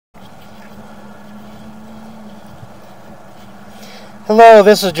Hello,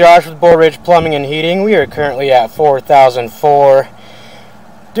 this is Josh with Bull Ridge Plumbing and Heating. We are currently at 4004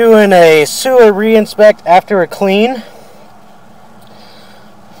 doing a sewer re-inspect after a clean.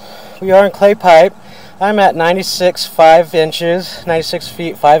 We are in clay pipe. I'm at 96 feet 5 inches.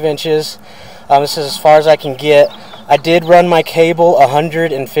 This is as far as I can get. I did run my cable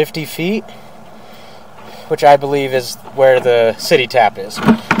 150 feet, which I believe is where the city tap is.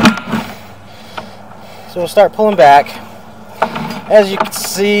 So we'll start pulling back. As you can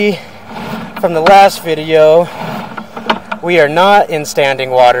see from the last video, we are not in standing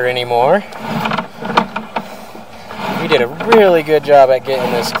water anymore. We did a really good job at getting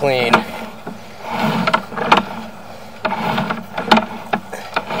this clean.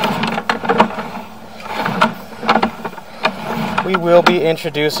 We will be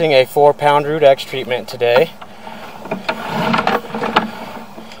introducing a 4-pound Root X treatment today,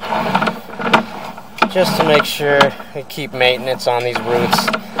 just to make sure we keep maintenance on these roots.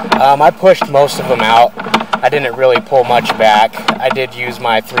 I pushed most of them out. I didn't really pull much back. I did use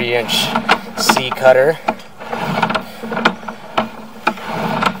my 3-inch C cutter.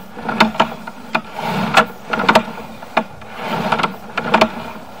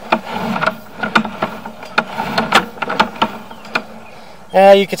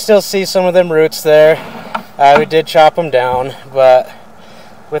 You can still see some of them roots there. We did chop them down, but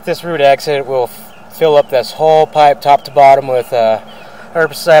with this Root X, it will fill up this whole pipe top to bottom with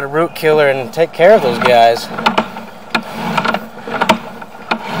herbicide, a root killer, and take care of those guys.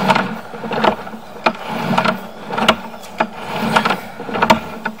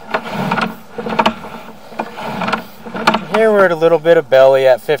 Here we're at a little bit of belly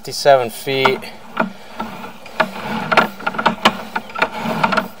at 57 feet.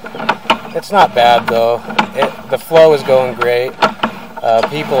 It's not bad though. The flow is going great.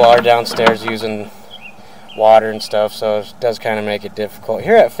 People are downstairs using water and stuff, so it does kind of make it difficult.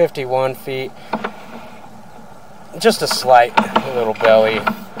 Here at 51 feet, just a slight little belly.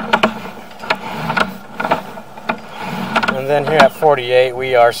 And then here at 48,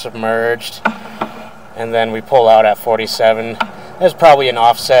 we are submerged. And then we pull out at 47. There's probably an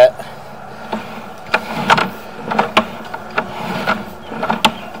offset.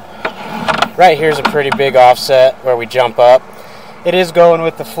 Right here's a pretty big offset where we jump up. It is going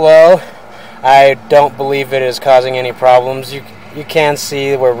with the flow. I don't believe it is causing any problems. You can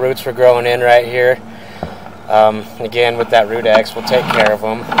see where roots were growing in right here. Again, with that Root X, we'll take care of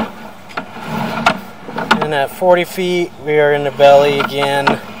them. And at 40 feet, we are in the belly again.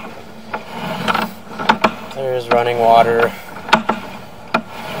 There's running water.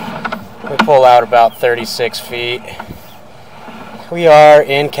 We pull out about 36 feet. We are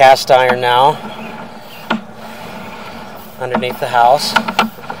in cast iron now, underneath the house.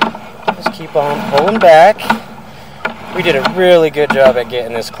 Just keep on pulling back. We did a really good job at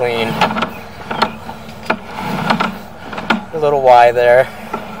getting this clean. A little Y there.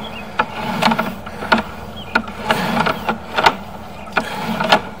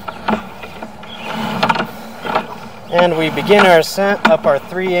 And we begin our ascent up our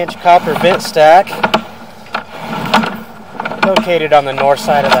 3-inch copper vent stack, located on the north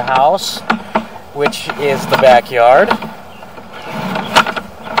side of the house, which is the backyard.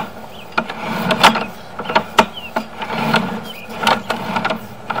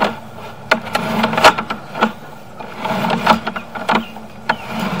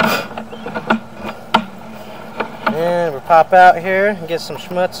 And we pop out here and get some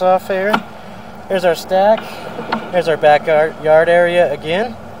schmutz off here. Here's our stack. Here's our backyard area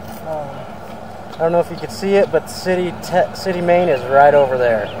again. I don't know if you can see it, but the city main is right over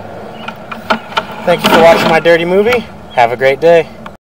there. Thank you for watching my dirty movie. Have a great day.